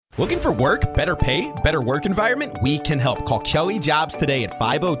Looking for work, better pay, better work environment? We can help. Call Kelly Jobs today at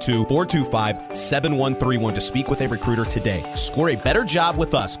 502-425-7131 to speak with a recruiter today. Score a better job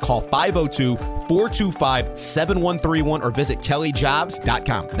with us. Call 502-425-7131 or visit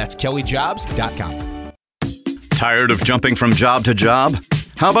kellyjobs.com. That's kellyjobs.com. Tired of jumping from job to job?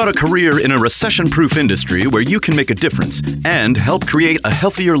 How about a career in a recession-proof industry where you can make a difference and help create a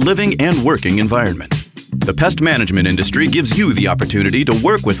healthier living and working environment? The pest management industry gives you the opportunity to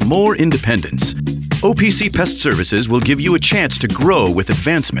work with more independence. OPC Pest Services will give you a chance to grow with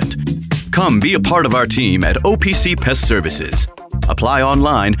advancement. Come be a part of our team at OPC Pest Services. Apply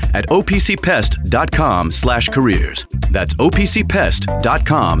online at opcpest.com/careers. That's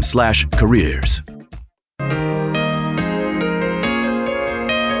opcpest.com/careers.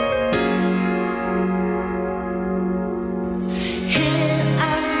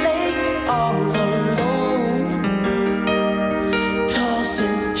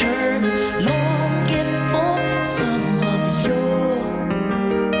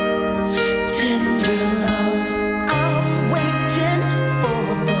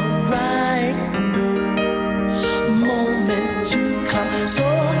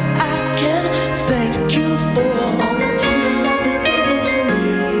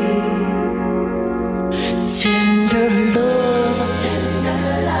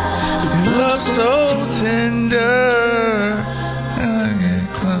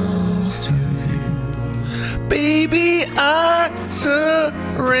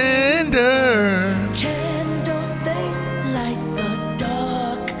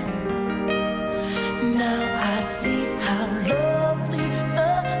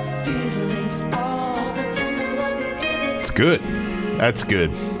 Good. That's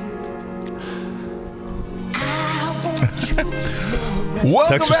good.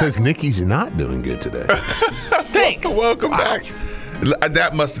 Texas says Nikki's not doing good today. Thanks. Welcome back.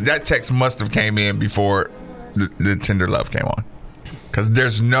 That text must have came in before the Tender Love came on, because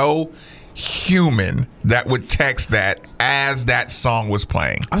there's no human that would text that as that song was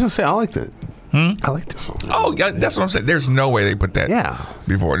playing. I was gonna say I liked it. I like this song. Oh, yeah, that's what I'm saying. There's no way they put that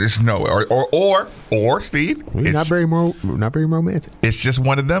before. There's no way. Or Steve. We're not very romantic. It's just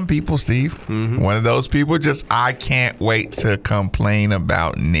one of them people, Steve. Mm-hmm. One of those people I can't wait to complain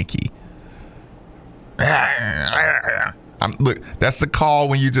about Nikki. Look, that's the call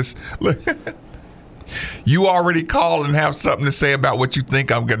when you just look. You already call and have something to say about what you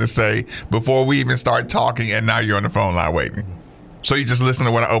think I'm going to say before we even start talking, and now you're on the phone line waiting. So you just listen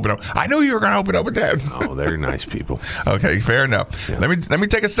to when I open up. I knew you were going to open up with that. Oh, they're nice people. Okay, fair enough. Yeah. Let me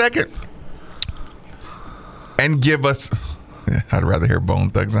take a second and give us. I'd rather hear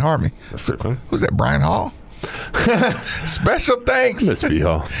Bone Thugs and Harmony. Who's that? Brian Hall. Special thanks, Miss B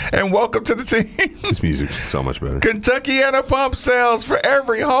Hall, and welcome to the team. This music's so much better. Kentuckiana Pump Sales. For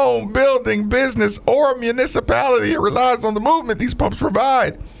every home, building, business, or municipality, it relies on the movement these pumps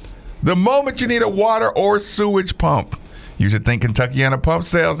provide. The moment you need a water or sewage pump, you should think Kentuckiana Pump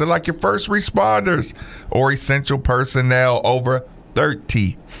Sales. They're like your first responders or essential personnel. Over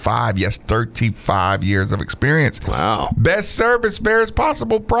 35 years of experience. Wow. Best service, fairest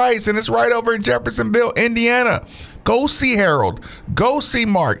possible price, and it's right over in Jeffersonville, Indiana. Go see Harold. Go see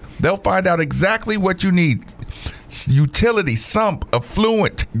Mark. They'll find out exactly what you need. Utility, sump,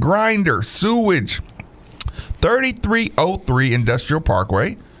 effluent, grinder, sewage. 3303 Industrial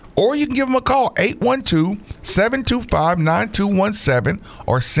Parkway. Or you can give them a call, 812-725-9217,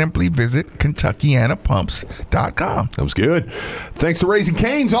 or simply visit KentuckianaPumps.com. That was good. Thanks to Raising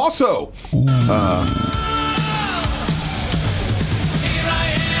Cane's also.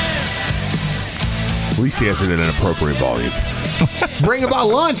 At least he has it in an appropriate volume. Bring about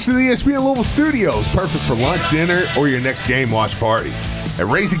lunch to the ESPN Louisville studios. Perfect for lunch, dinner, or your next game watch party. At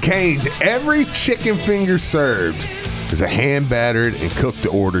Raising Cane's, every chicken finger served is a hand-battered and cooked to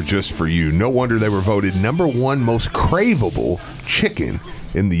order just for you. No wonder they were voted #1 most craveable chicken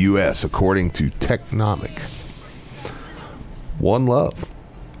in the U.S., according to Technomic. One Love.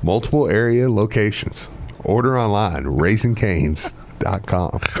 Multiple area locations. Order online,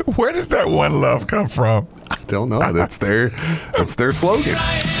 raisingcanes.com. Where does that One Love come from? I don't know. That's their slogan.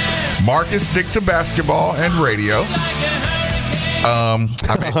 Marcus, stick to basketball and radio. I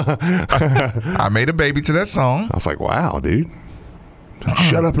made a baby to that song. I was like, wow, dude.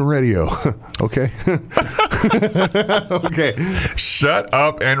 Shut up and radio. Okay. Okay. Shut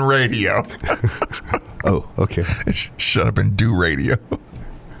up and radio. Oh, okay. Shut up and do radio.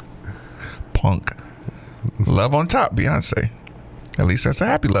 Punk. Love on Top, Beyonce. At least that's a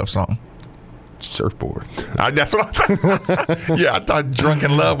happy love song. Surfboard. That's what I thought. Yeah, I thought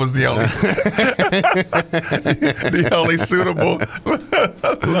Drunken Love was the only suitable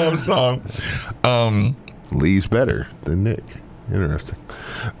love song. Lee's better than Nick. Interesting.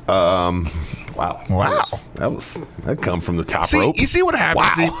 Wow. That come from the top rope. You see what happens?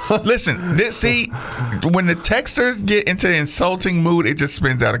 Wow. See, listen, when the texters get into the insulting mood, it just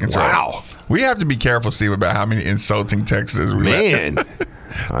spins out of control. Wow. We have to be careful, Steve, about how many insulting texters we Man.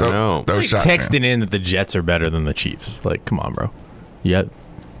 I know. Those shots, texting in that the Jets are better than the Chiefs. Like, come on, bro. Yeah.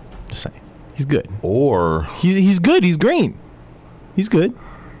 Just saying. He's good. Or He's good. He's green. He's good.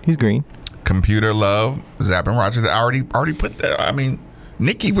 He's green. Computer Love, Zapp and Rogers. I already put that. I mean,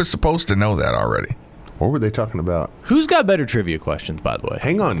 Nikki was supposed to know that already. what were they talking about? Who's got better trivia questions, by the way?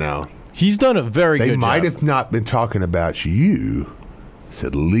 Hang on now. He's done a very good They job. might have not been talking about you.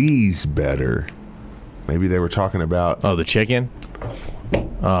 Said Lee's better. Maybe they were talking about. Oh, the chicken?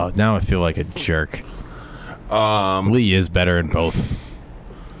 Oh, now I feel like a jerk. Lee is better in both.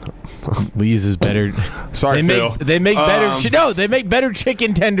 Lee's is better. Sorry, Phil. They make better. They make better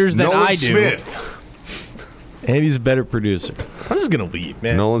chicken tenders than Nolan I do. Smith. And he's a better producer. I'm just gonna leave,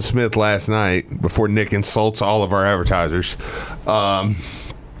 man. Nolan Smith last night, before Nick insults all of our advertisers.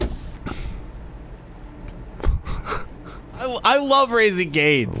 I love Raising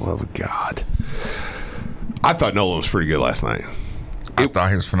Cane's. Love of God. I thought Nolan was pretty good last night. I thought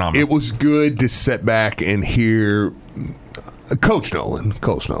he was phenomenal. It was good to sit back and hear Coach Nolan.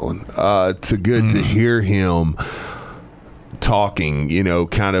 To hear him talking,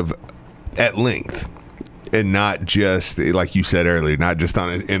 kind of at length, and not just like you said earlier, not just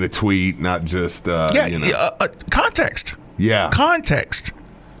in a tweet, not just context. Yeah, Context.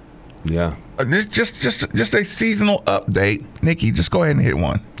 yeah, Just a seasonal update. Nikki, just go ahead and hit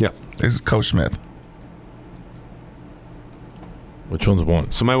one. yeah. This is Coach Smith. Which one's one?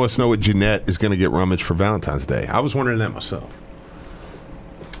 Somebody wants to know what Jeanette is going to get rummaged for Valentine's Day. I was wondering that myself.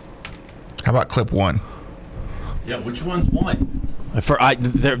 How about clip one? Yeah, which one's one?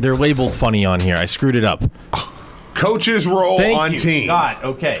 They're labeled funny on here. I screwed it up. Coach's role Thank on you. team. God,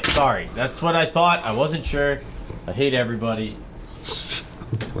 okay, sorry. That's what I thought. I wasn't sure. I hate everybody.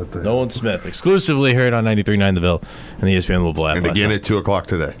 What the Nolan Smith, exclusively heard on 93.9 The Ville and the ESPN Louisville app. And last again night. at 2:00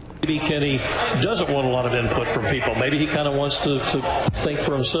 today. Maybe Kenny doesn't want a lot of input from people. Maybe he kind of wants to think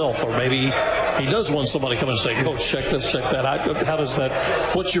for himself, or maybe he does want somebody to come and say, "Coach, check this, check that." How does that?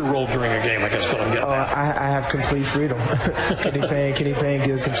 What's your role during a game? I guess what I'm getting at. I have complete freedom. Kenny Payne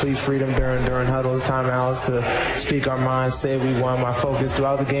gives complete freedom during huddles, timeouts to speak our minds, say we want. My focus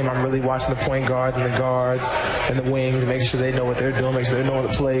throughout the game, I'm really watching the point guards and the guards and the wings, making sure they know what they're doing, making sure they know the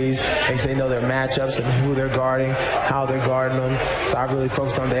plays, making sure they know their matchups and who they're guarding, how they're guarding them. So I really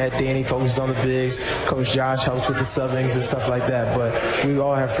focused on that. Danny focused on the bigs. Coach Josh helps with the subbings and stuff like that. But we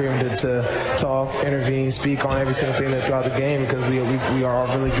all have freedom to talk, intervene, speak on every single thing that throughout the game, because we are all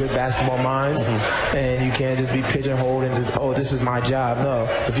really good basketball minds, and you can't just be pigeonholed and just, oh, this is my job. No,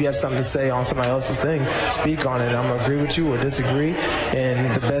 if you have something to say on somebody else's thing, speak on it. I'm gonna agree with you or disagree,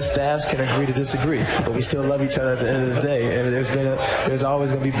 and the best staffs can agree to disagree, but we still love each other at the end of the day. And there's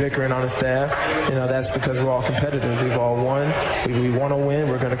always gonna be bickering on the staff. That's because we're all competitors. We've all won. We want to win.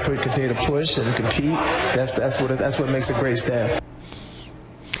 We're gonna continue to push and compete. That's what makes a great staff.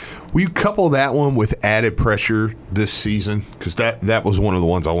 Will you couple that one with added pressure this season? Because that was one of the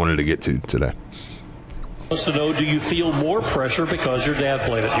ones I wanted to get to today. Wants to know, do you feel more pressure because your dad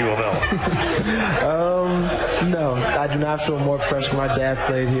played at U of L? No, I do not feel more pressure. My dad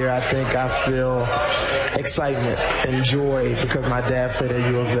played here. I think I feel excitement and joy because my dad played at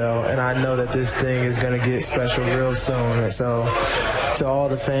U of L, and I know that this thing is going to get special real soon. And so, to all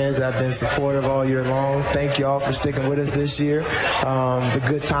the fans that have been supportive all year long, thank y'all for sticking with us this year. The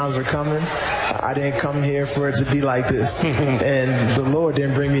good times are coming. I didn't come here for it to be like this, and the Lord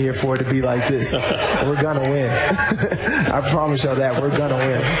didn't bring me here for it to be like this. We're gonna win. I promise y'all that we're gonna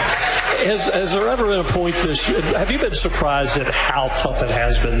win. Has there ever been a point this year? Have you been surprised at how tough it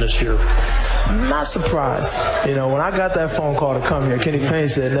has been this year? Not surprised. When I got that phone call to come here, Kenny Payne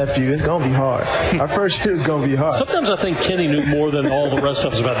said, "Nephew, it's going to be hard. Our first year is going to be hard." Sometimes I think Kenny knew more than all the rest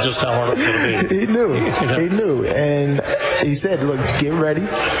of us about just how hard it's going to be. He knew. And he said, "Look, get ready,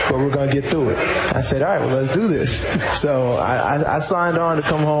 but we're going to get through it." I said, "All right, well, let's do this." So I signed on to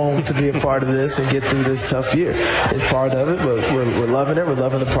come home to be a part of this and get through this tough year. It's part of it, but we're loving it. We're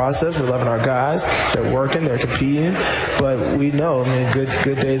loving the process. We're loving our guys. They're working. They're competing. But we know,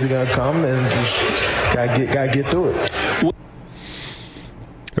 good days are going to come, and just gotta get through it.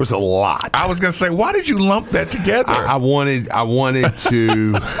 It was a lot. I was going to say, why did you lump that together? I wanted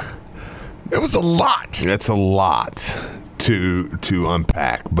to. It was a lot. It's a lot to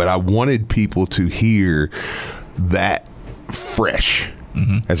unpack, but I wanted people to hear that fresh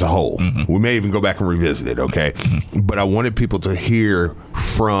as a whole. We may even go back and revisit it, okay? But I wanted people to hear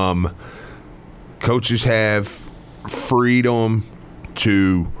from coaches have freedom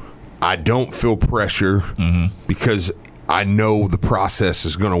to I don't feel pressure because I know the process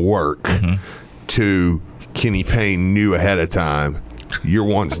is going to work to Kenny Payne knew ahead of time your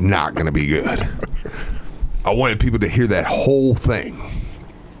one's not going to be good. I wanted people to hear that whole thing.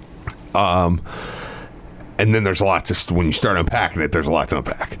 And then there's lots of, when you start unpacking it, there's a lot to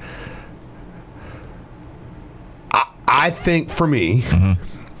unpack. I think for me,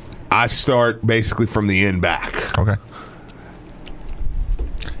 I start basically from the end back. Okay.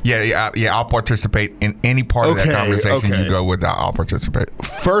 Yeah. I'll participate in any part of that conversation you go with. I'll participate.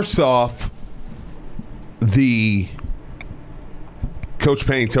 First off, the Coach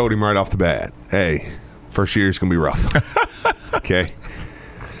Payne told him right off the bat, hey, first year is going to be rough. Okay.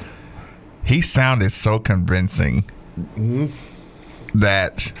 He sounded so convincing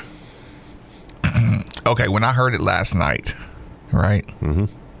that, okay, when I heard it last night, right?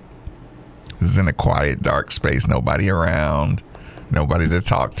 This is in a quiet, dark space, nobody around, nobody to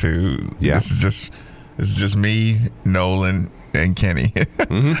talk to. Yeah. This is just me, Nolan, and Kenny,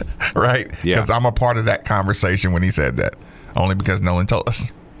 right? Yeah. Because I'm a part of that conversation when he said that, only because Nolan told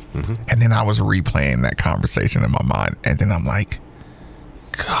us. And then I was replaying that conversation in my mind, and then I'm like,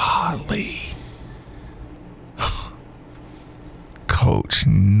 golly, Coach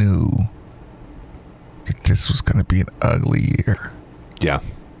knew that this was going to be an ugly year. Yeah.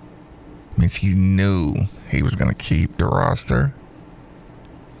 Means he knew he was going to keep the roster.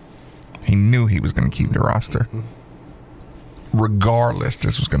 He knew he was going to keep the roster. Regardless,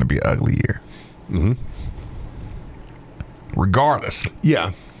 this was going to be an ugly year. Regardless.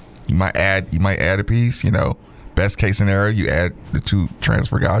 Yeah. You might add a piece, best case scenario, you add the 2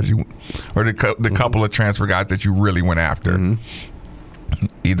 transfer guys or the couple of transfer guys that you really went after.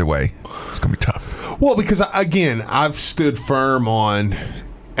 Either way, it's going to be tough. Well, because again, I've stood firm on,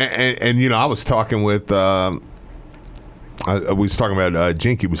 and I was talking with, I was talking about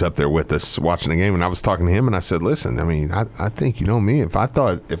Jinky was up there with us watching the game, and I was talking to him, and I said, listen, I mean, I think me, if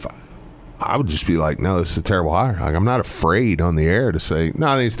I would just be like, no, this is a terrible hire. Like, I'm not afraid on the air to say, no,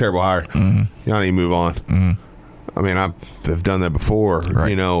 I think it's a terrible hire. Y'all need to move on. I mean, I've done that before,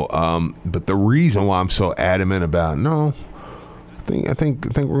 right. But the reason why I'm so adamant about I think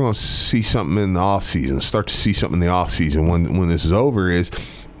we're going to see something in the offseason, start to see something in the offseason when this is over is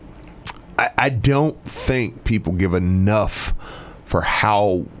I don't think people give enough for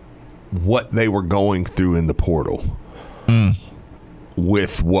what they were going through in the portal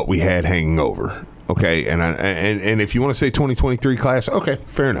with what we had hanging over. Okay, and if you want to say 2023 class, okay,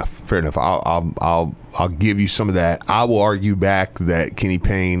 fair enough. I'll give you some of that. I will argue back that Kenny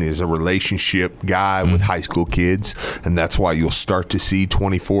Payne is a relationship guy with high school kids, and that's why you'll start to see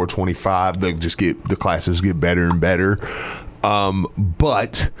 24, 25. The classes get better and better.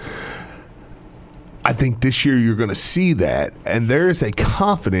 But I think this year you're going to see that, and there is a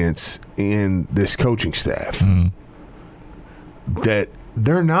confidence in this coaching staff that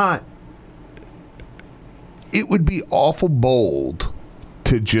they're not. It would be awful bold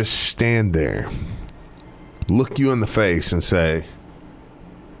to just stand there, look you in the face, and say,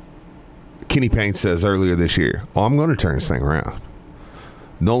 Kenny Payne says earlier this year, I'm going to turn this thing around.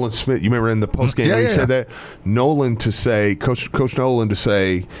 Nolan Smith, you remember in the postgame he said that? Nolan to say, Coach Nolan to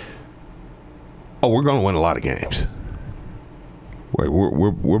say, we're going to win a lot of games.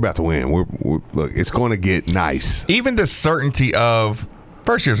 We're about to win. Look, it's going to get nice. Even the certainty of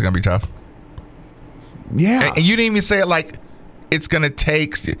first year is going to be tough. Yeah. And you didn't even say it like it's going to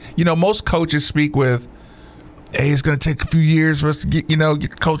take, most coaches speak with, hey, it's going to take a few years for us to get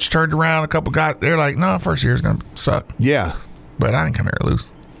the coach turned around, a couple guys. They're like, no, first year is going to suck. Yeah. But I didn't come here to lose.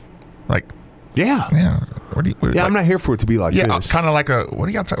 Like, yeah. I'm not here for it to be like this. Yeah, kind of like what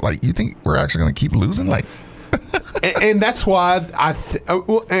do y'all talk like? You think we're actually going to keep losing? Like, and that's why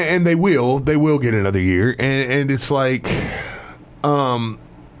and they will get another year. And it's like,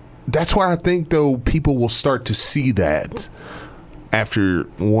 that's why I think, though, people will start to see that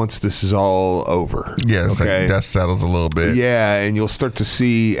once this is all over. Yeah, it's like dust settles a little bit. Yeah, and you'll start to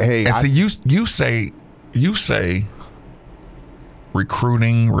see, hey. And you say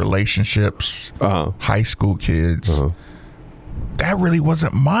recruiting, relationships, high school kids. That really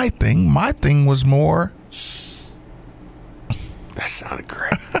wasn't my thing. My thing was more. That sounded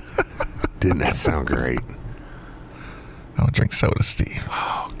great. Didn't that sound great? I don't drink soda, Steve.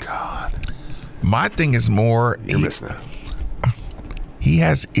 Oh, God. My thing is more. You're missing that. He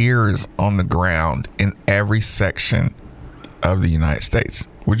has ears on the ground in every section of the United States.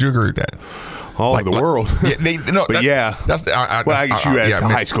 Would you agree with that? All over the world. But that's the, I guess you as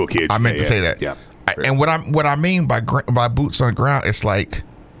high school kids. I meant to say that. Yeah. And what I mean by boots on the ground, it's like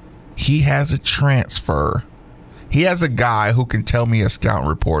he has a transfer. He has a guy who can tell me a scouting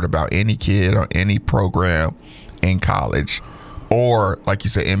report about any kid or any program in college, or like you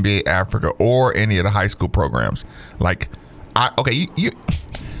said, NBA Africa, or any of the high school programs. Like, you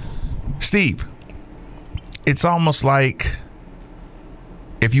Steve, it's almost like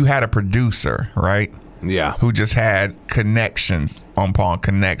if you had a producer, right? Yeah. Who just had connections upon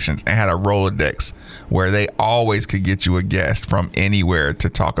connections and had a Rolodex where they always could get you a guest from anywhere to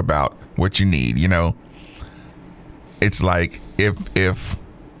talk about what you need, you know? It's like if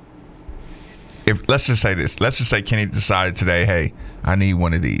let's just say this. Let's just say Kenny decided today, hey, I need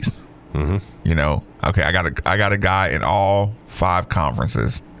one of these. Mm-hmm. You know, okay, I got a guy in all 5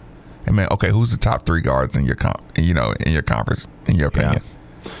 conferences. And man, okay, who's the top 3 guards in your conference, in your opinion? Yeah.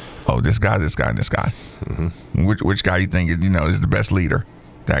 Oh, this guy, and this guy. Mm-hmm. Which guy you think is the best leader?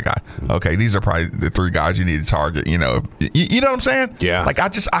 That guy. Okay, these are probably the 3 guys you need to target. You know what I'm saying? Yeah. Like I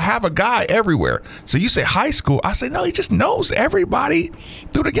have a guy everywhere. So you say high school, I say no. He just knows everybody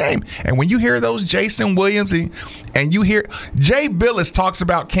through the game. And when you hear those Jason Williams and you hear Jay Billis talks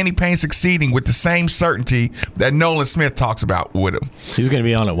about Kenny Payne succeeding with the same certainty that Nolan Smith talks about with him. He's going to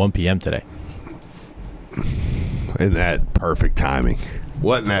be on at 1 p.m. today. Isn't that perfect timing?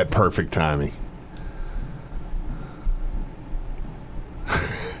 Wasn't that perfect timing?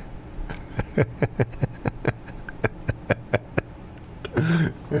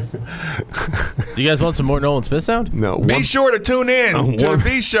 Do you guys want some more Nolan Smith sound? No. Be sure to tune in to the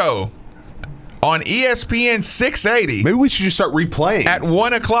V Show on ESPN 680. Maybe we should just start replaying at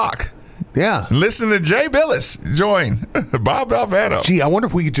 1 o'clock. Yeah. Listen to Jay Billis join Bob Valvano. Gee, I wonder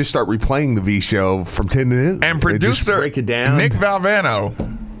if we could just start replaying the V Show from 10 to noon. And producer break it down. Nick Valvano.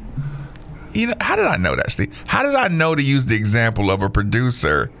 How did I know that, Steve? How did I know to use the example of a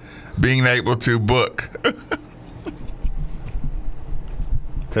producer being able to book?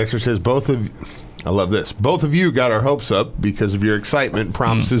 Texter says I love this. Both of you got our hopes up because of your excitement and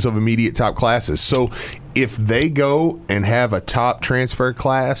promises of immediate top classes. So if they go and have a top transfer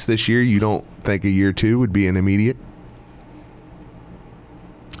class this year, you don't think a year 2 would be an immediate?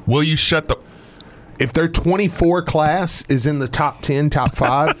 Will you shut the... If their 24 class is in the top 10, top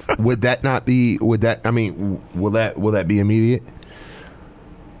 5, will that be immediate?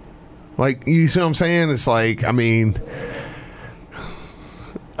 Like, you see what I'm saying? It's like,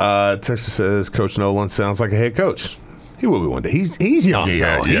 Texas says Coach Nolan sounds like a head coach. He will be one day. He's young.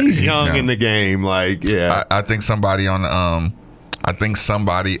 Yeah, he's young in the game. Like, yeah. I think somebody on the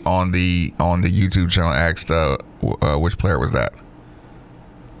YouTube channel asked which player was that.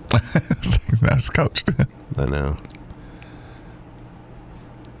 That's Coach. I know.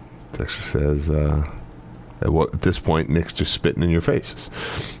 Texter says at this point Nick's just spitting in your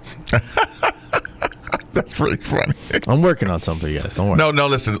faces. That's really funny. I'm working on something, you guys. Don't worry. No.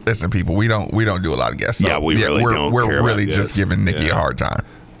 Listen, people. We don't do a lot of guests. So yeah, we're really just giving Nikki a hard time.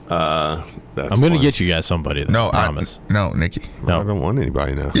 I'm going to get you guys somebody. Though, I promise. No, Nikki. No, I don't want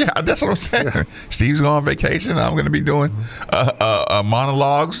anybody now. Yeah, that's what I'm saying. Yeah. Steve's going on vacation. I'm going to be doing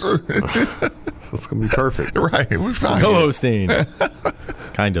monologues. So it's going to be perfect. Right. We're fine. Co-hosting.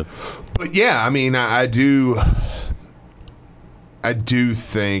 Kind of. But yeah, I do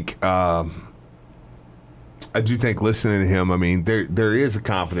think listening to him, there is a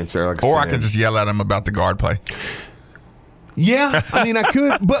confidence there. Like I can just yell at him about the guard play. Yeah, I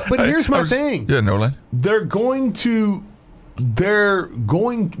could, but here's my thing. Yeah, Nolan. We're going to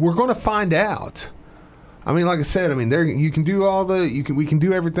find out. Like I said, you can do we can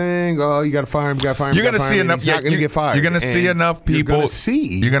do everything. Oh, you got to fire him. You're going to see enough. He's not going to get fired. You're going to see enough people.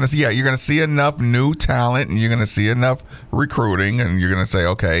 You're going to see enough new talent, and you're going to see enough recruiting, and you're going to say,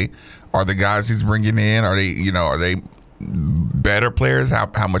 okay, are the guys he's bringing in? Are they better players?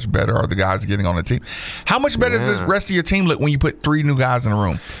 How much better are the guys getting on the team? How much better does the rest of your team look when you put 3 new guys in the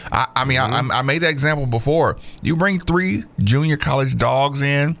room? I made that example before. You bring 3 junior college dogs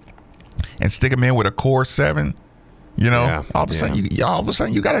in and stick them in with a core 7. All of a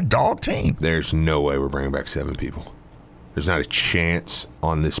sudden you got a dog team. There's no way we're bringing back 7 people. There's not a chance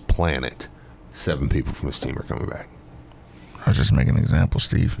on this planet 7 people from this team are coming back. I was just making an example,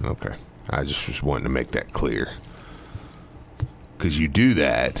 Steve. Okay. I just was wanting to make that clear. Because you do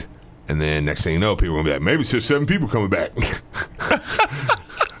that, and then next thing you know, people are going to be like, maybe it's just 7 people coming back. We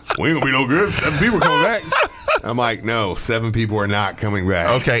ain't going to be no good. 7 people coming back. I'm like, no, 7 people are not coming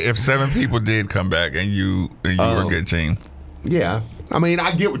back. Okay, if 7 people did come back and you were a good team. Yeah.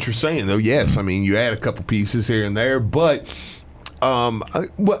 I get what you're saying, though. Yes, you add a couple pieces here and there, but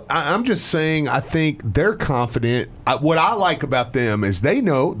I'm just saying, I think they're confident. What I like about them is they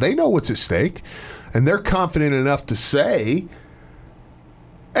know what's at stake, and they're confident enough to say,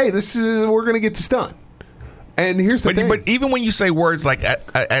 "Hey, we're going to get this done." And here's the thing. But even when you say words like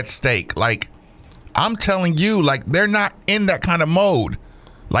at stake, like I'm telling you, like they're not in that kind of mode.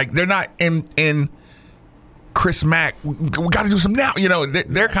 Like they're not in Chris Mack. We got to do some now. You know,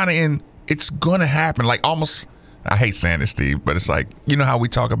 they're kind of in. It's going to happen. Like almost. I hate saying this, Steve, but it's like, you know how we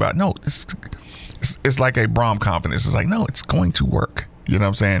talk about, no, it's like a Braum confidence. It's like, no, it's going to work. You know what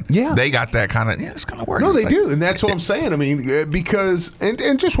I'm saying? Yeah. They got that kind of, it's going to work. No, it's they like, do. And that's what I'm saying. I mean, because,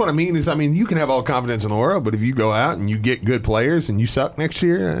 and just what I mean is, I mean, you can have all the confidence in the world, but if you go out and you get good players and you suck next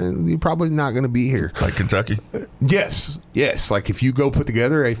year, you're probably not going to be here. Like Kentucky? Yes. Like if you go put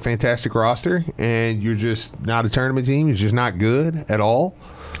together a fantastic roster and you're just not a tournament team, you're just not good at all.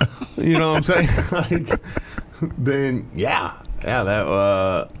 You know what I'm saying? Like, then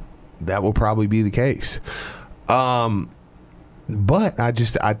that will probably be the case. But I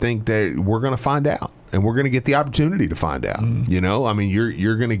think that we're going to find out, and we're going to get the opportunity to find out. You know, I mean,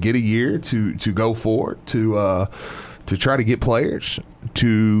 you're going to get a year to go forward to try to get players,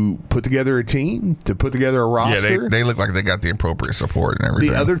 to put together a team, to put together a roster. Yeah, they look like they got the appropriate support and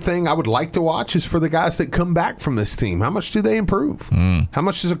everything. The other thing I would like to watch is for the guys that come back from this team. How much do they improve? How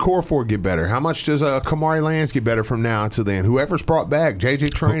much does a core four get better? How much does a Kamari Lands get better from now until then? Whoever's brought back,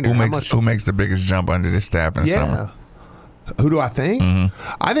 JJ Traynor. Who makes the biggest jump under this staff in the summer? Who do I think?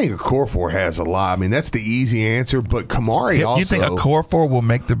 I think a core four has a lot. I mean, that's the easy answer. But Kamari also. You think a core four will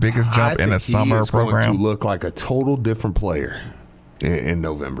make the biggest jump in a summer program? Going to look like a total different player in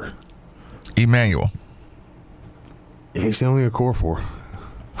November. Emmanuel. He's only a core four.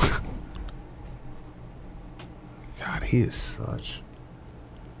 God, he is such.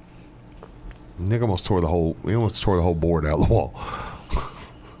 Nick almost tore the whole board out of the wall.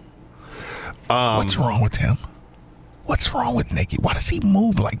 What's wrong with him? What's wrong with Nicky? Why does he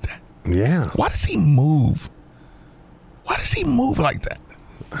move like that? Yeah. Why does he move? Why does he move like that?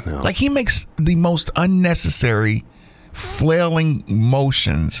 I know. Like he makes the most unnecessary flailing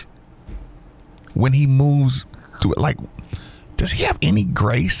motions when he moves through it. Like, does he have any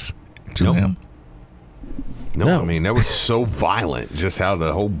grace to him? No, I mean, that was so violent, just how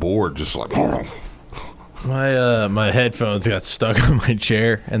the whole board just like. My headphones got stuck on my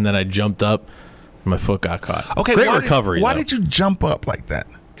chair, and then I jumped up. My foot got caught. Okay, great recovery. Why did you jump up like that?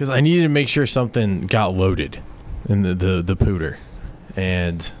 Because I needed to make sure something got loaded in the pooter,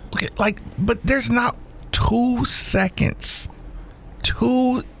 and okay, but there's not 2 seconds.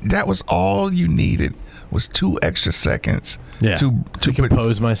 That was all you needed was 2 extra seconds. Yeah, to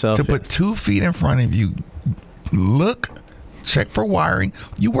compose myself. To put 2 feet in front of you, look, check for wiring.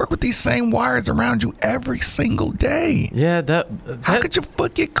 You work with these same wires around you every single day. Yeah, how could your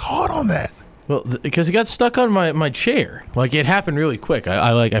foot get caught on that? Well, because it got stuck on my chair. Like, it happened really quick.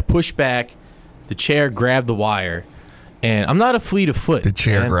 I pushed back, the chair grabbed the wire, and I'm not a fleet of foot. The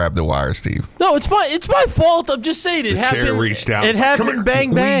chair grabbed the wire, Steve. No, it's my fault. I'm just saying it happened. The chair reached out. It happened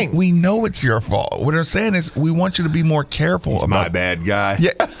bang, bang. We know it's your fault. What I'm saying is we want you to be more careful about. My bad guy.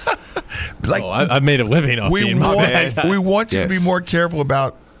 Yeah. Like, I've made a living off being my bad guy. We want you to be more careful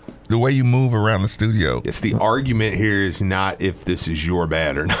about the way you move around the studio. Yes, the argument here is not if this is your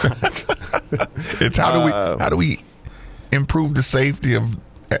bad or not. It's how do we improve the safety of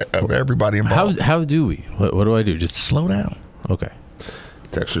everybody involved? How do we? What do I do? Just slow down. Okay.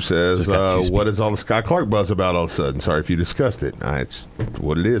 Texter says, what is all the Sky Clark buzz about all of a sudden? Sorry if you discussed it. It's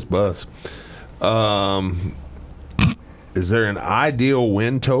what it is, buzz. Is there an ideal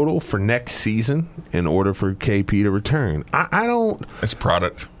win total for next season in order for KP to return? I don't. It's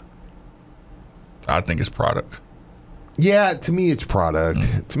product. I think it's product. Yeah, to me it's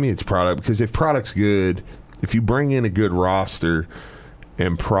product. To me it's product because if product's good, if you bring in a good roster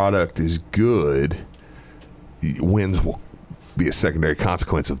and product is good, wins will be a secondary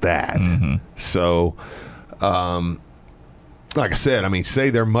consequence of that. So, like I said, I mean,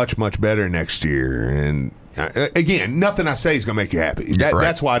 say they're much, much better next year. And again, nothing I say is going to make you happy.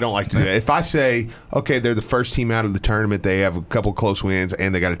 That's why I don't like to do that. If I say, okay, they're the first team out of the tournament, they have a couple close wins,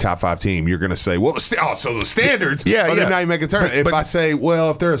 and they got a top 5 team, you're going to say, well, so the standards, then now you make a tournament. If I say,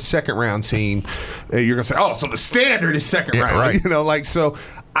 well, if they're a second round team, you're going to say, so the standard is second round. Right. You know, like, so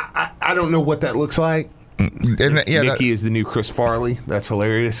I don't know what that looks like. Nikki is the new Chris Farley. That's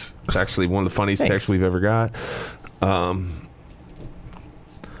hilarious. It's actually one of the funniest texts we've ever got.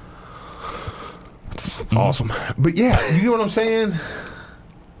 It's awesome. But yeah, you know what I'm saying?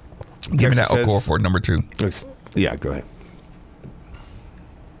 Give me that Okorafor number 2. Yeah, go ahead.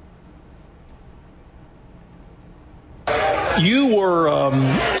 You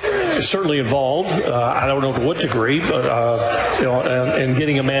were certainly involved. I don't know to what degree, but in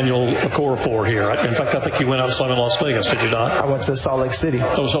getting Emmanuel Okorafor here. In fact, I think you went out and saw him in Las Vegas. Did you not? I went to Salt Lake City.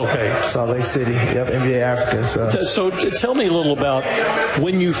 That was okay. Salt Lake City. Yep, NBA Africa. So tell me a little about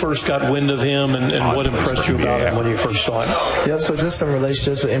when you first got wind of him and what impressed you about him when you first saw him. Yep. So just some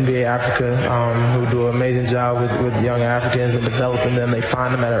relationships with NBA Africa, who do an amazing job with young Africans and developing them. They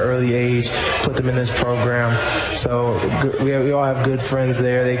find them at an early age, put them in this program. So we all have good friends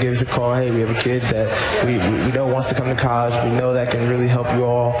there. They give us a call. Hey, we have a kid that we know wants to come to college. We know that can really help you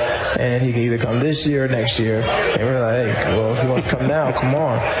all, and he can either come this year or next year. And we're like, hey, well, if he wants to come now, come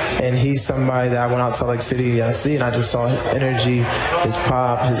on. And he's somebody that I went out to Salt Lake City to see, and I just saw his energy, his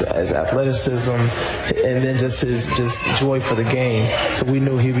pop, his athleticism, and then just his joy for the game. So we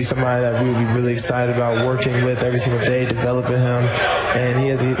knew he'd be somebody that we would be really excited about working with every single day, developing him. And he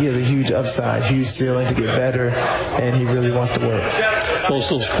has a huge upside, huge ceiling to get better, and he really wants to work.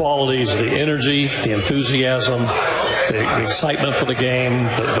 Those qualities, the energy, the enthusiasm, the excitement for the game,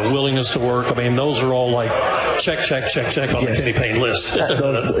 the willingness to work. I mean, those are all like check on the Kenny Payne list.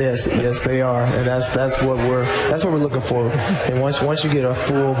 Yes, they are, and that's what we're looking for. And once you get a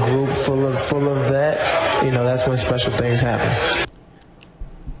full group full of that, that's when special things happen.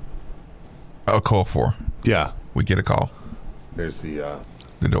 Okorafor. Yeah. We get a call. There's the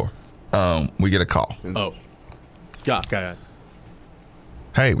door. We get a call. Oh. Got it.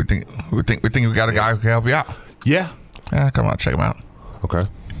 Hey, we think we got a guy who can help you out. Yeah. Come on, check him out. Okay.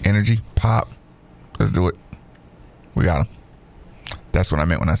 Energy, pop. Let's do it. We got him. That's what I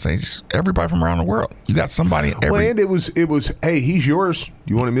meant when I say just everybody from around the world. You got somebody. Well, and it was. Hey, he's yours.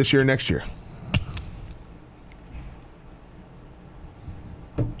 You want him this year or next year?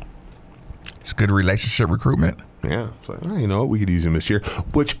 It's good relationship recruitment. Yeah. So, you know what? We could use him this year.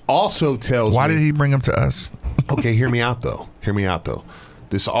 Which also tells Why me. did he bring him to us? Okay, hear me out though.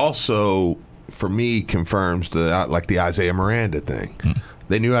 This also, for me, confirms the Isaiah Miranda thing.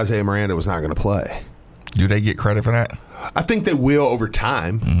 They knew Isaiah Miranda was not going to play. Do they get credit for that? I think they will over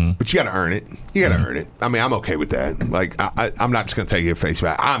time, but you got to earn it. You got to earn it. I mean, I'm okay with that. Like, I'm not just going to take it at face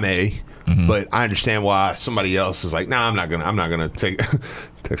value. But I understand why somebody else is like, nah, I'm not gonna take.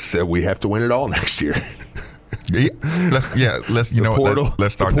 Said we have to win it all next year. Let's start.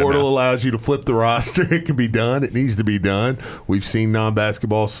 The portal allows you to flip the roster. It can be done. It needs to be done. We've seen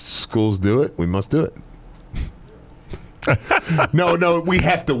non-basketball schools do it. We must do it. No, we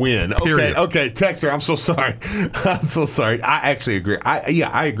have to win. Okay, Texter, I'm so sorry. I actually agree.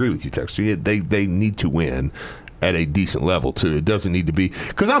 I agree with you, Texter. They need to win at a decent level too. It doesn't need to be,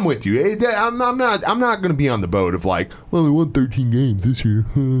 because I'm with you. I'm not going to be on the boat of like, well, they won 13 games this year.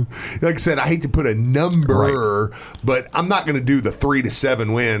 Like I said, I hate to put a number, but I'm not going to do the 3 to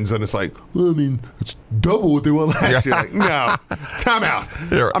 7 wins. And it's like, well, I mean, it's double what they won last year. Like, no, time out.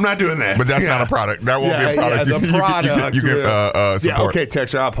 I'm not doing that. But that's not a product. That won't be a product. The product. You can support. Okay,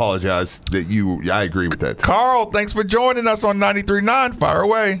 Texter, I apologize that I agree with that. Carl, thanks for joining us on 93.9. Fire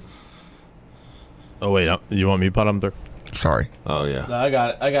away. Oh, wait. You want me to put him through? Sorry. Oh, yeah. No, I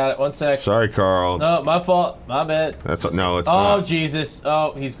got it. 1 sec. Sorry, Carl. No, my fault. My bad. It's not. Oh, Jesus.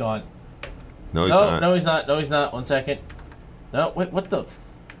 Oh, he's gone. No, he's not. No, he's not. 1 second. No, wait, what the?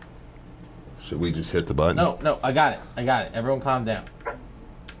 Should we just hit the button? No, I got it. Everyone calm down. What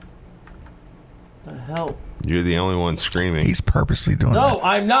the hell? You're the only one screaming. He's purposely doing that. No,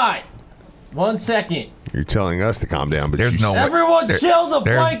 I'm not. 1 second. You're telling us to calm down, but there's no way. Everyone chill the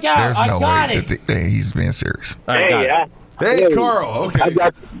blank out. I got it. He's being serious. Hey, Carl. Okay.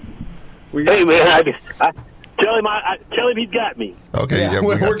 Hey, man. Tell him he's got me. Okay. Yeah,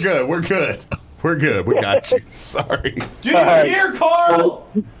 we're good. We're good. We got you. Sorry. Do you hear, Carl?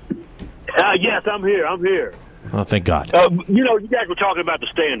 Yes, I'm here. Oh, thank God. You guys were talking about the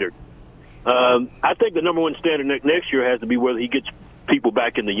standard. I think the number one standard next year has to be whether he gets people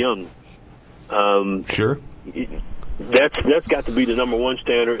back in the young. Sure. That's got to be the number one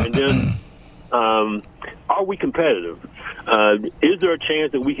standard. And then, are we competitive? Is there a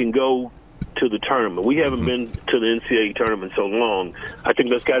chance that we can go to the tournament? We haven't been to the NCAA tournament so long. I think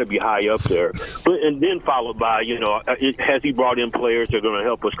that's got to be high up there. And then followed by, has he brought in players that are going to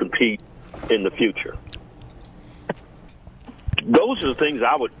help us compete in the future? Those are the things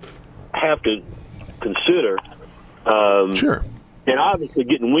I would have to consider. Sure. And obviously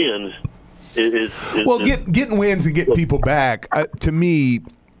getting wins getting wins and getting people back, to me,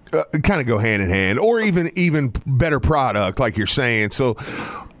 kind of go hand in hand, or even better product, like you're saying. So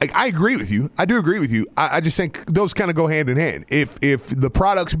I agree with you. I do agree with you. I just think those kind of go hand in hand. If the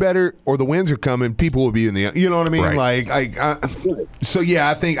product's better or the wins are coming, people will be in the. You know what I mean? Right. So yeah,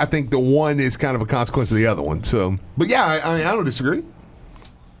 I think the one is kind of a consequence of the other one. So, but yeah, I don't disagree.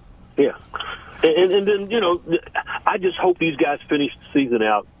 Yeah, and then I just hope these guys finish the season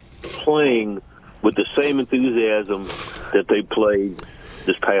out playing with the same enthusiasm that they played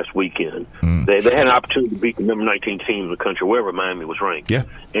this past weekend. They had an opportunity to beat the number 19 team in the country, wherever Miami was ranked. Yeah.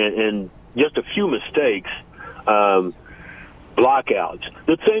 And just a few mistakes, blockouts.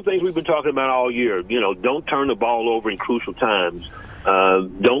 The same things we've been talking about all year. Don't turn the ball over in crucial times.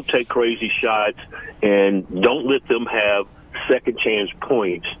 Don't take crazy shots, and don't let them have second chance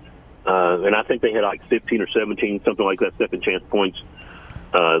points. And I think they had like 15 or 17, something like that, second chance points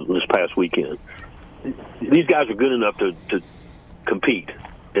this past weekend. These guys are good enough to compete,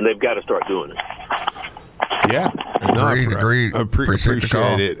 and they've got to start doing it. Yeah. Agreed. Appreciate the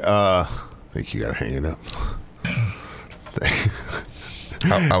call. it. I think you got to hang it up.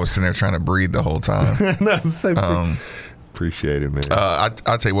 I was sitting there trying to breathe the whole time. Appreciate it, man.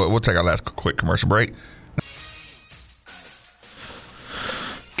 I'll tell you what, we'll take our last quick commercial break.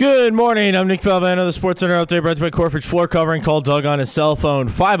 Good morning. I'm Nick Valvano, the Sports Center update brought to you by Corfridge Floor Covering. Call Doug on his cell phone,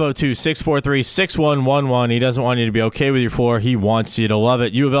 502-643-6111. He doesn't want you to be okay with your floor. He wants you to love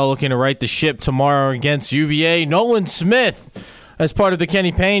it. U of L looking to right the ship tomorrow against UVA. Nolan Smith, as part of the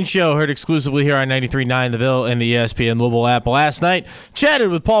Kenny Payne Show, heard exclusively here on 93.9 The Ville and the ESPN Louisville app last night, chatted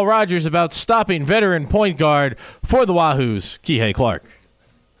with Paul Rogers about stopping veteran point guard for the Wahoos, Kihei Clark.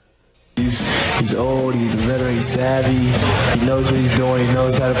 He's old, he's a veteran, he's savvy, he knows what he's doing, he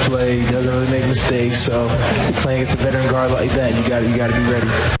knows how to play, he doesn't really make mistakes, so playing against a veteran guard like that, you gotta be ready.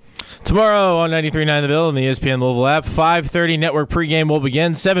 Tomorrow on 93.9 The Ville and the ESPN Louisville app, 5:30 network pregame will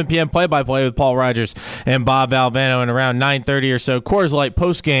begin. 7 p.m. play-by-play with Paul Rogers and Bob Valvano, and around 9:30 or so, Coors Light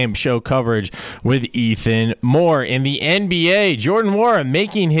postgame show coverage with Ethan Moore. In the NBA, Jordan Nwora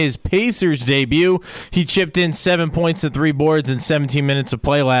making his Pacers debut. He chipped in 7 points and 3 boards in 17 minutes of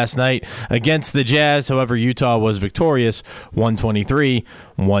play last night against the Jazz. However, Utah was victorious,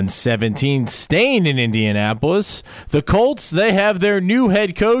 123-117. Staying in Indianapolis, the Colts, they have their new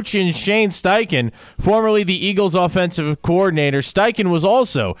head coach in Shane Steichen, formerly the Eagles offensive coordinator. Steichen was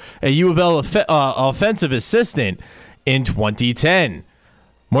also a U of L offensive assistant in 2010.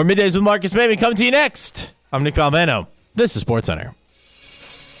 More Middays with Marcus Maven coming to you next. I'm Nick Valvano. This is SportsCenter.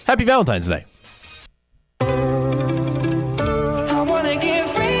 Happy Valentine's Day. I wanna get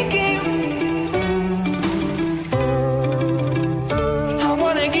freaky. I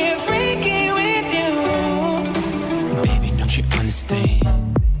wanna get freaky with you. Baby, don't you understand?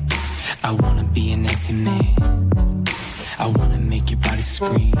 I wanna be a nasty man. I wanna make your body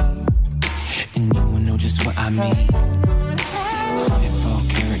scream, and you will know just what I mean. 24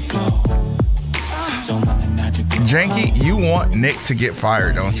 karat gold. Don't want the night to go. Janky, you want Nick to get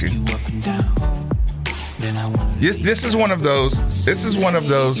fired, don't you? This is one of those.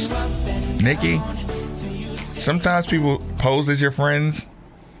 Nikki, sometimes people pose as your friends,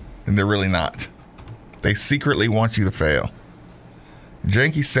 and they're really not. They secretly want you to fail.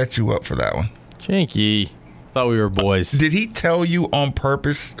 Janky set you up for that one. Janky, thought we were boys. Did he tell you on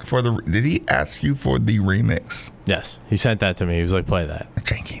purpose did he ask you for the remix? Yes, he sent that to me. He was like, play that.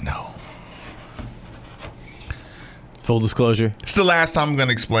 Janky, no. Full disclosure. It's the last time I'm going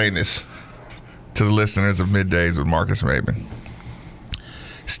to explain this to the listeners of Middays with Marcus Maven.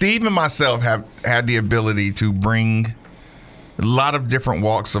 Steve and myself have had the ability to bring a lot of different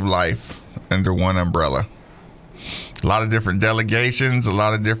walks of life under one umbrella. A lot of different delegations, a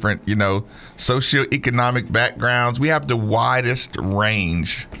lot of different, socioeconomic backgrounds. We have the widest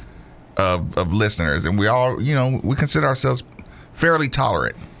range of listeners, and we all, we consider ourselves fairly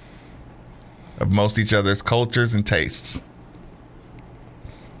tolerant of most each other's cultures and tastes.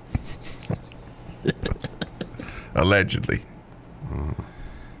 Allegedly.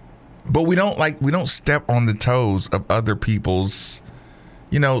 But we don't step on the toes of other people's,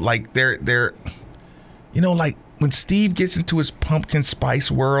 when Steve gets into his pumpkin spice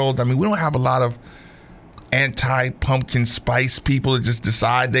world, we don't have a lot of anti-pumpkin spice people that just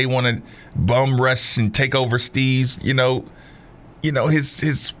decide they want to bum rush and take over Steve's, his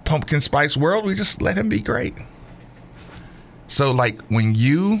pumpkin spice world. We just let him be great. So when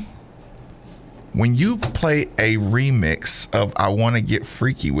you play a remix of I Want to Get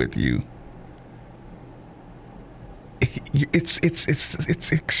Freaky with You, it's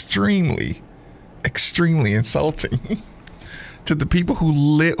extremely insulting to the people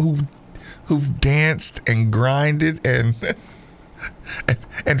who've danced and grinded and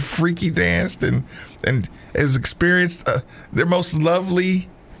freaky danced and has experienced their most lovely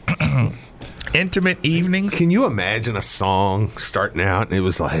Intimate evenings. Can you imagine a song starting out and it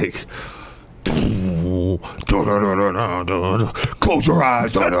was like, close your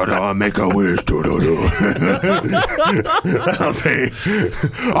eyes, make a wish,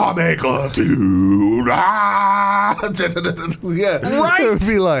 I'll make love to you. Yeah, Right. It would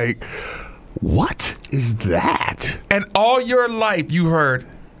be like, what is that? And all your life you heard,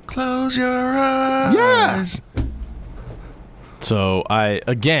 close your eyes. Yeah. So I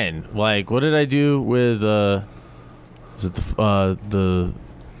again, like, what did I do with was it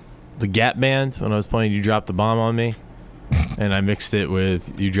the Gap Band when I was playing You Dropped the Bomb on Me, and I mixed it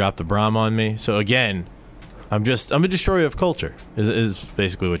with You Dropped the Bomb on Me. So again, I'm a destroyer of culture. Is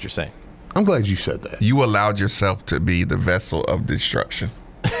basically what you're saying. I'm glad you said that. You allowed yourself to be the vessel of destruction.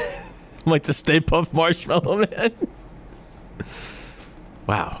 Like the Stay Puft Marshmallow Man.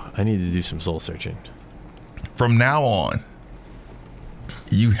 Wow, I need to do some soul searching. From now on,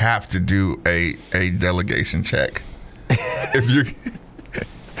 you have to do a delegation check. If you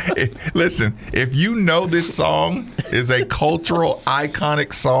listen, if you know this song is a cultural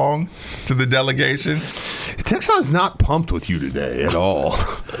iconic song to the delegation, Texas not pumped with you today at all.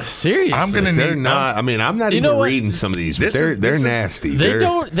 Seriously, I'm gonna They're need. not. I mean, I'm not even reading some of these, but they're nasty. They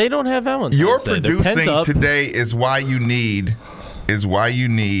don't have Valentine's Your Day. They're pent producing up. today is why you need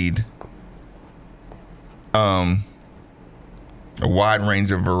a wide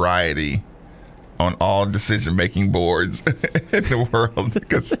range of variety on all decision-making boards in the world,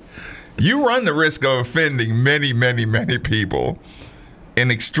 because you run the risk of offending many, many, many people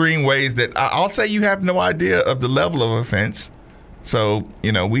in extreme ways that I'll say you have no idea of the level of offense. So,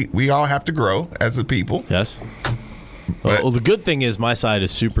 we all have to grow as a people. Yes. Well, the good thing is my side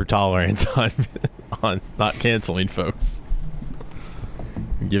is super tolerant on not canceling folks,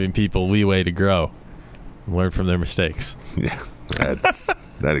 giving people leeway to grow and learn from their mistakes. Yeah,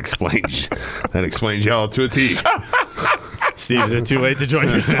 that explains y'all to a T. Steve, is it too late to join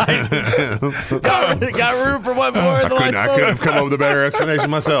your side? got room for one more. I couldn't have come up with a better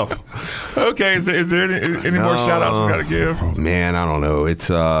explanation myself. Okay, is there any more shout-outs we got to give? Man, I don't know. It's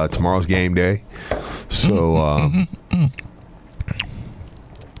tomorrow's game day. So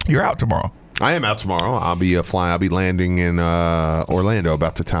You're out tomorrow. I am out tomorrow. I'll be flying. I'll be landing in Orlando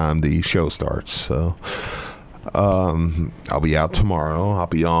about the time the show starts. So I'll be out tomorrow. I'll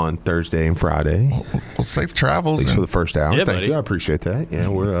be on Thursday and Friday. Well, safe travels. At least for the first hour. Yeah, Thank buddy. you. I appreciate that. Yeah,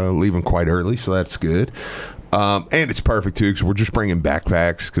 we're leaving quite early, so that's good. And it's perfect, too, because we're just bringing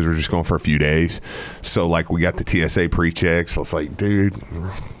backpacks because we're just going for a few days. So, like, we got the TSA pre-checks. So it's like, dude,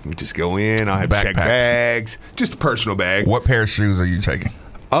 we just go in. I have check bags. Just a personal bag. What pair of shoes are you taking?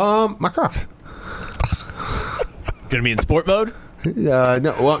 My Crocs. Gonna be in sport mode?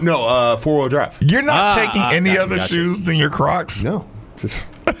 No, four-wheel drive. You're not taking any gotcha, other gotcha. shoes than your Crocs? No,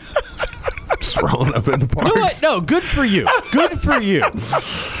 just rolling up in the parks. You know what? No, good for you. Good for you.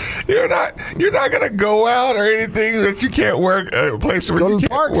 You're not gonna go out or anything that you can't wear a place where Go you to the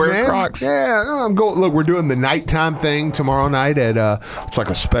can't parks, wear man. Crocs. Yeah, no, I'm going. Look, we're doing the nighttime thing tomorrow night at it's like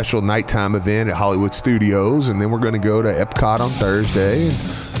a special nighttime event at Hollywood Studios, and then we're going to go to Epcot on Thursday,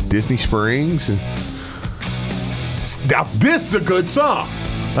 and Disney Springs. And now this is a good song.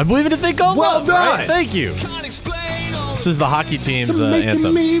 I believe in a thing called Well love. done. Right? Thank you. This is the hockey team's Making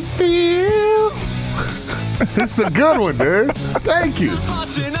anthem. me feel. This is a good one, dude. Thank you.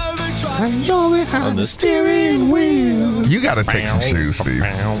 On the steering wheel. You got to take some shoes, Steve.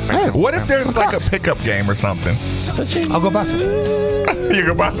 What if there's like a pickup game or something? I'll go buy some. You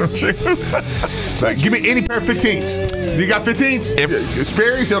can buy some shoes. Like, give me any pair of 15s. You got 15s?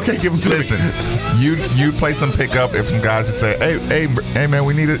 Sperry's? Okay, give them to Listen, me. you play some pickup if some guys just say, hey man,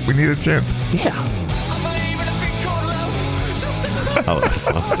 we need a 10th. Yeah. Oh,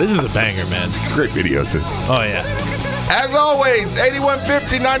 this is a banger, man. It's a great video, too. Oh, yeah. As always,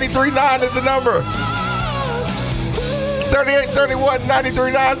 8150-939 is the number.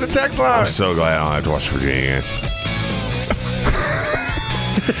 3831-939 is the text line. I'm so glad I don't have to watch Virginia again.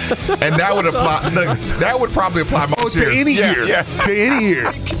 And that would apply. Look, that would probably apply most to years. any Yeah, year. yeah. To any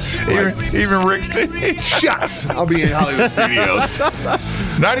year. Even Rick Stevens. Shucks. I'll be in Hollywood Studios.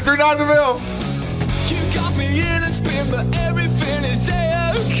 93.9 The Ville. You got me in a spin, but everything is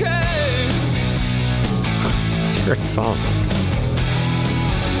okay. It's a great song.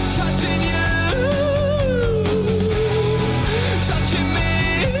 Touching you, touching me,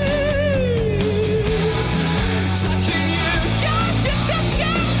 touching you, yeah, you're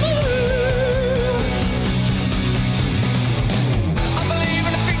touching me. I believe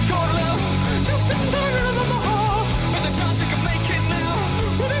in a thing called love, just a turn of my heart. There's a chance we can make it now.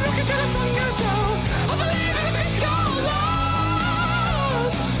 We'll be looking till the sun goes down. I believe in a thing called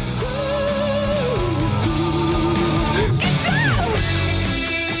love.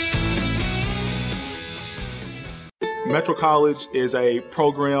 Metro College is a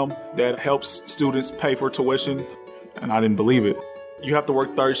program that helps students pay for tuition, and I didn't believe it. You have to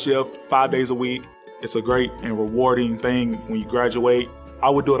work third shift 5 days a week. It's a great and rewarding thing when you graduate. I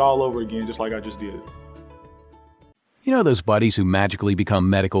would do it all over again, just like I just did. You know those buddies who magically become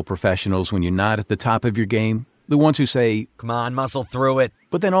medical professionals when you're not at the top of your game? The ones who say, "Come on, muscle through it,"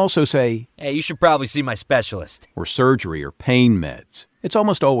 but then also say, "Hey, you should probably see my specialist," or surgery or pain meds. It's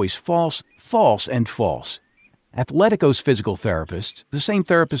almost always false, false, and false. Athletico's physical therapists, the same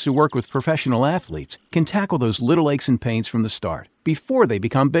therapists who work with professional athletes, can tackle those little aches and pains from the start, before they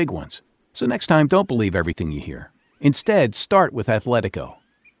become big ones. So next time, don't believe everything you hear. Instead, start with Athletico.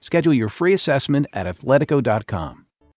 Schedule your free assessment at athletico.com.